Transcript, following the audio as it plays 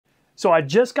So I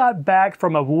just got back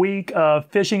from a week of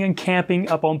fishing and camping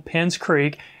up on Penns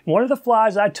Creek. One of the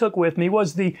flies I took with me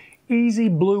was the EZ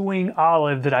Blue Wing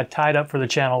Olive that I tied up for the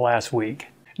channel last week.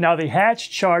 Now the hatch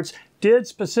charts did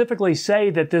specifically say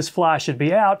that this fly should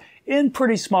be out in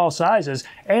pretty small sizes,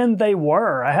 and they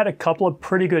were. I had a couple of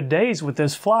pretty good days with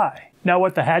this fly. Now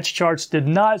what the hatch charts did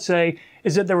not say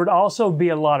is that there would also be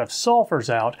a lot of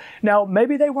sulfurs out. Now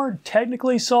maybe they weren't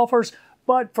technically sulfurs,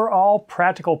 but for all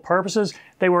practical purposes,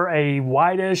 they were a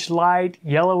whitish, light,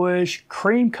 yellowish,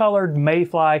 cream-colored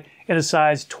mayfly in a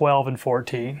size 12 and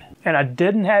 14. And I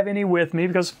didn't have any with me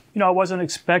because, I wasn't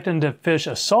expecting to fish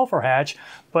a sulfur hatch,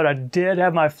 but I did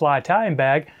have my fly tying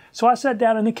bag, so I sat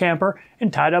down in the camper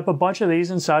and tied up a bunch of these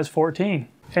in size 14.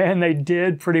 And they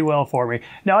did pretty well for me.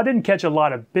 Now, I didn't catch a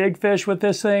lot of big fish with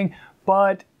this thing,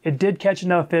 but it did catch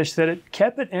enough fish that it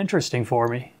kept it interesting for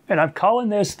me. And I'm calling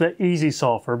this the EZ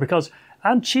Sulphur because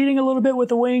I'm cheating a little bit with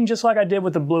the wing just like I did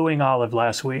with the Blue Wing Olive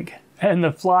last week. And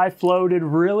the fly floated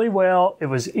really well, it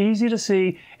was easy to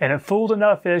see, and it fooled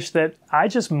enough fish that I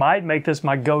just might make this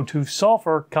my go-to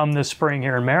sulfur come this spring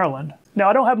here in Maryland.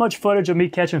 Now I don't have much footage of me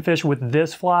catching fish with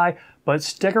this fly, but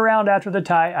stick around after the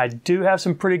tie. I do have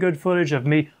some pretty good footage of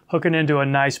me hooking into a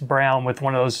nice brown with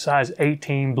one of those size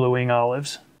 18 Blue Wing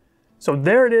Olives. So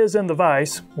there it is in the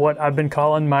vise, what I've been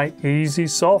calling my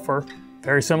EZ Sulphur,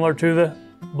 very similar to the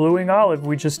Blue Wing Olive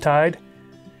we just tied.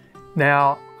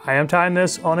 Now, I am tying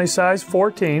this on a size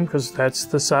 14 because that's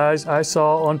the size I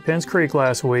saw on Penns Creek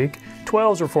last week.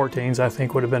 12s or 14s I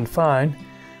think would have been fine.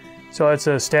 So it's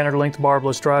a standard length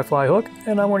barbless dry fly hook,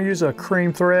 and I'm going to use a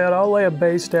cream thread. I'll lay a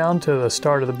base down to the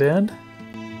start of the bend.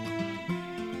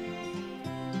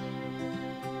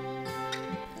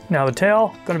 Now the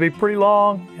tail going to be pretty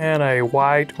long, and a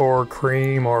white or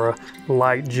cream or a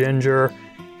light ginger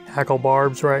Hackle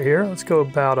barbs right here. Let's go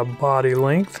about a body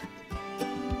length.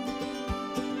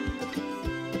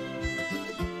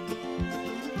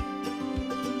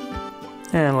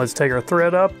 And let's take our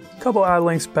thread up a couple eye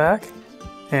lengths back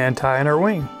and tie in our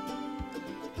wing.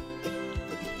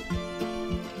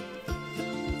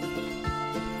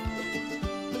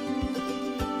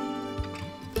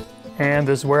 And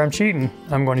this is where I'm cheating.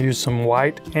 I'm going to use some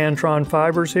white Antron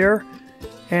fibers here.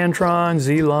 Antron,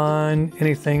 Z-lon,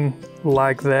 anything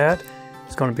like that.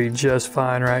 It's going to be just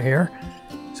fine right here.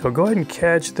 So go ahead and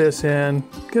catch this in,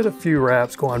 get a few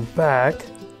wraps going back,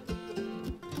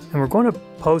 and we're going to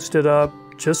post it up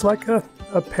just like a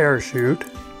parachute.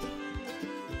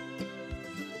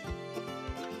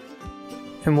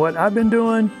 And what I've been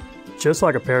doing, just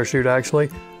like a parachute actually,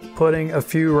 putting a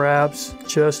few wraps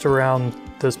just around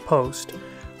this post.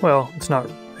 Well, it's not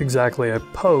exactly a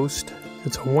post,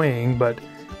 it's a wing, but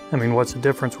I mean, what's the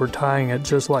difference? We're tying it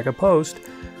just like a post.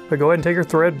 But go ahead and take your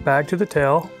thread back to the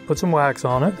tail, put some wax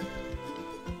on it.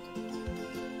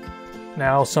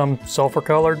 Now some sulfur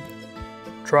colored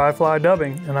dry fly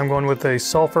dubbing, and I'm going with a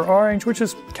sulfur orange, which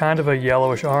is kind of a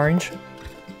yellowish orange.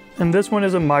 And this one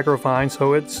is a microfine,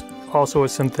 so it's also a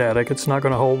synthetic. It's not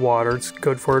going to hold water. It's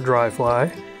good for a dry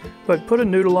fly. But put a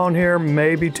noodle on here,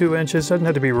 maybe 2 inches. Doesn't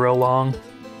have to be real long.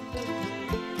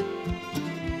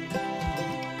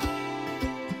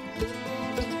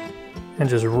 And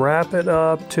just wrap it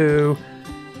up to,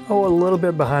 a little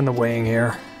bit behind the wing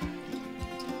here.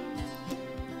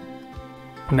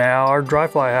 Now our dry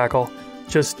fly hackle,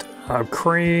 just a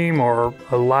cream or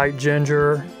a light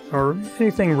ginger or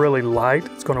anything really light,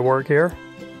 it's going to work here.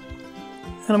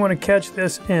 And I'm going to catch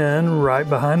this in right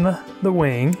behind the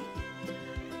wing.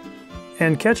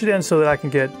 And catch it in so that I can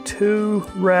get 2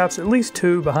 wraps, at least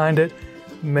 2 behind it,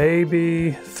 maybe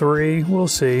 3, we'll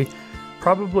see.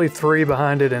 Probably 3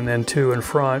 behind it and then 2 in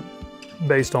front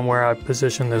based on where I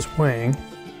position this wing.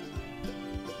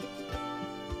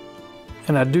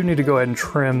 And I do need to go ahead and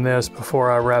trim this before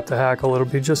I wrap the hackle. It'll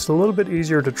be just a little bit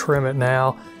easier to trim it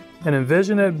now, and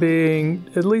envision it being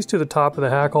at least to the top of the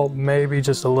hackle, maybe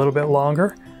just a little bit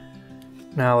longer.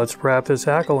 Now let's wrap this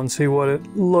hackle and see what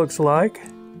it looks like.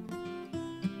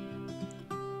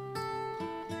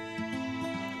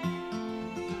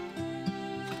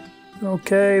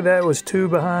 Okay, that was 2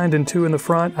 behind and 2 in the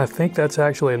front. I think that's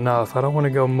actually enough. I don't want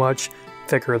to go much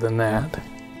thicker than that.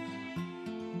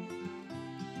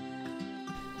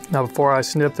 Now before I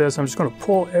snip this, I'm just going to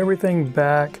pull everything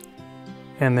back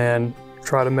and then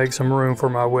try to make some room for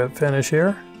my whip finish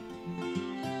here.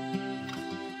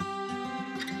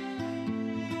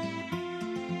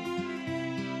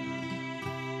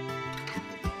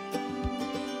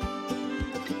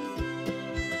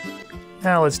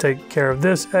 Now let's take care of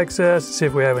this excess, see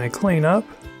if we have any cleanup.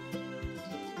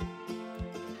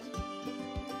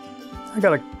 I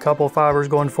got a couple fibers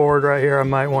going forward right here I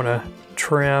might want to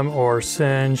trim or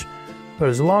singe. But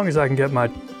as long as I can get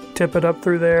my tippet up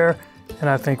through there, and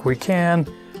I think we can,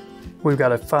 we've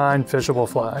got a fine fishable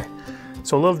fly.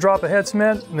 So a little drop of head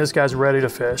cement, and this guy's ready to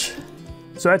fish.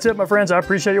 So that's it, my friends. I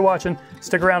appreciate you watching.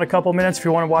 Stick around a couple minutes if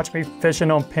you want to watch me fishing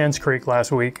on Penns Creek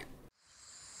last week.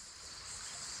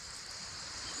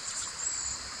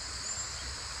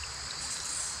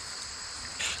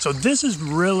 So this is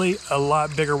really a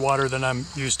lot bigger water than I'm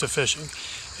used to fishing.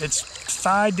 It's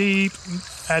thigh deep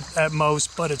at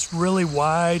most, but it's really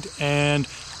wide and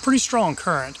pretty strong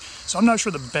current. So I'm not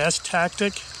sure the best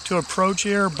tactic to approach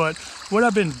here, but what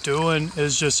I've been doing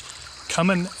is just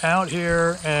coming out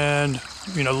here and,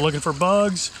 you know, looking for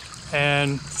bugs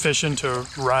and fishing to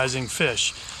rising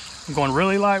fish. I'm going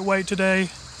really lightweight today.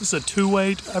 This is a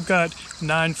 2-weight. I've got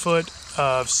 9 foot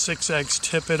of 6X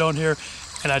tippet on here,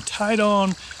 and I tied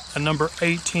on a number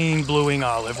 18 blueing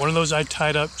olive, one of those I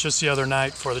tied up just the other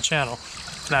night for the channel.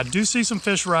 And I do see some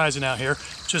fish rising out here,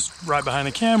 just right behind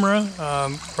the camera,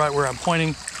 right where I'm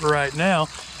pointing right now.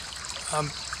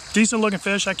 Decent looking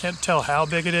fish. I can't tell how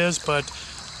big it is, but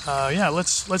yeah,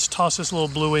 let's toss this little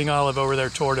blueing olive over there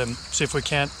toward him, see if we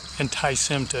can't entice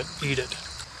him to eat it.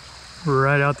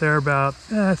 Right out there about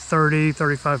 30,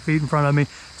 35 feet in front of me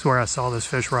is where I saw this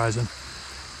fish rising.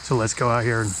 So let's go out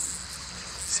here and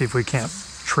see if we can't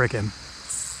trick him.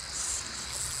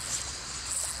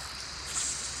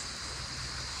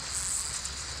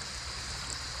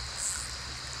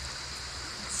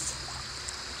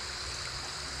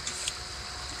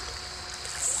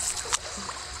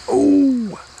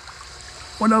 Oh,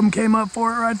 one of them came up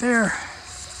for it right there.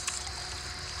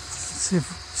 Let's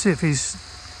see if he's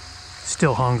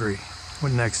still hungry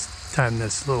when next time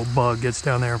this little bug gets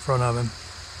down there in front of him.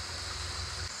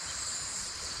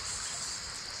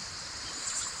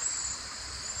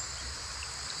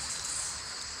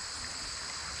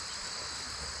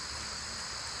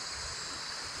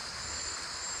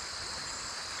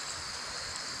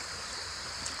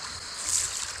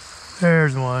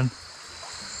 There's one.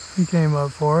 He came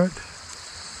up for it.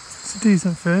 It's a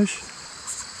decent fish.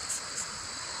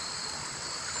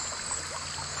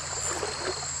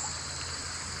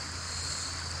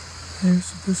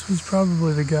 This was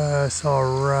probably the guy I saw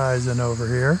rising over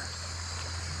here.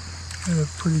 Got a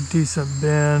pretty decent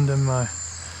bend in my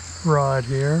rod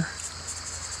here.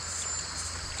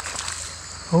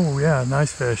 Oh yeah,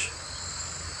 nice fish.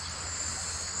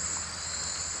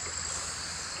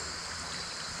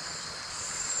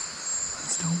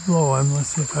 Don't blow him. Let's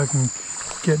see if I can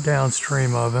get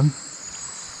downstream of him.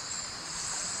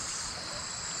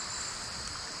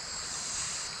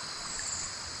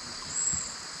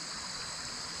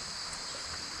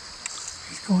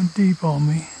 He's going deep on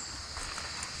me.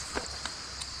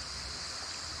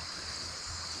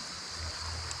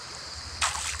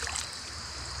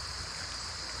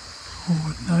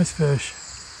 Oh, nice fish.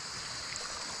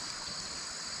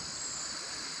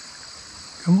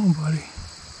 Come on, buddy.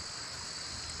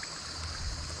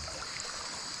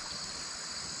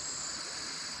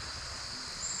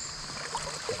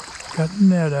 Got the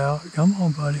net out. Come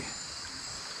on, buddy.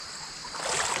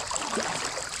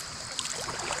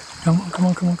 Come on, come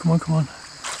on, come on, come on, come on.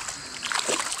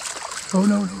 Oh,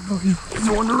 no, no, no. He's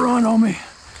wanting to run on me.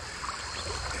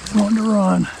 He's wanting to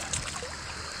run.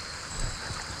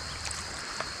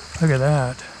 Look at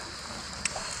that.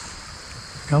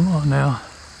 Come on now.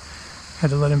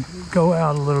 Had to let him go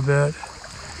out a little bit.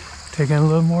 Take in a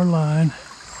little more line.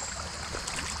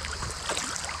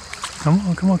 Come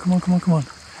on, come on, come on, come on, come on.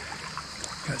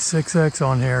 Got 6X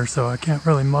on here, so I can't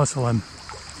really muscle him.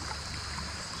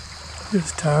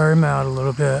 Just tire him out a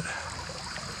little bit.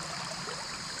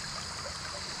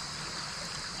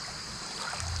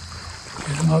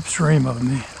 Get him upstream of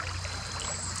me.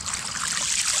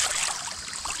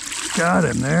 Got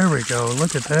him, there we go,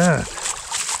 look at that.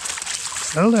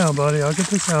 Settle down, buddy, I'll get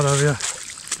this out of you.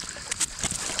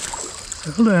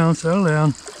 Settle down, settle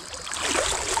down.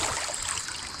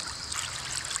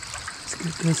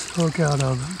 Get this hook out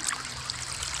of him.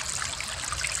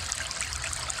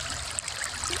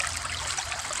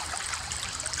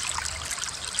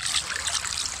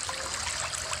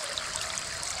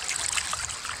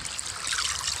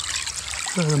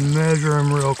 Try to measure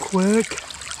him real quick.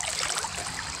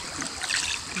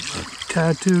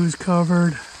 Tattoos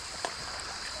covered.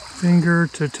 Finger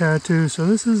to tattoo. So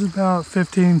this is about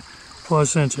 15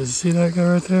 plus inches. See that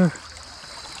guy right there?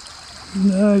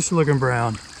 Nice looking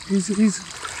brown. He's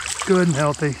good and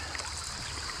healthy.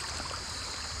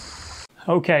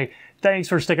 Okay, thanks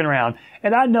for sticking around.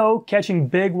 And I know catching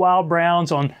big wild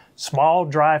browns on small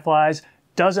dry flies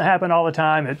doesn't happen all the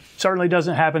time. It certainly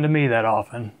doesn't happen to me that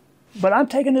often. But I'm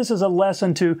taking this as a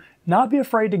lesson to Not be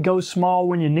afraid to go small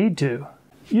when you need to.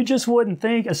 You just wouldn't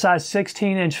think a size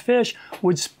 16-inch fish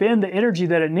would spend the energy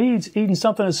that it needs eating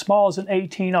something as small as an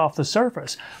 18 off the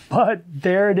surface. But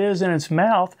there it is in its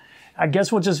mouth. I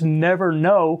guess we'll just never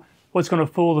know what's going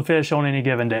to fool the fish on any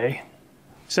given day.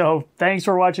 So thanks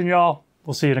for watching, y'all.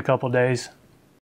 We'll see you in a couple of days.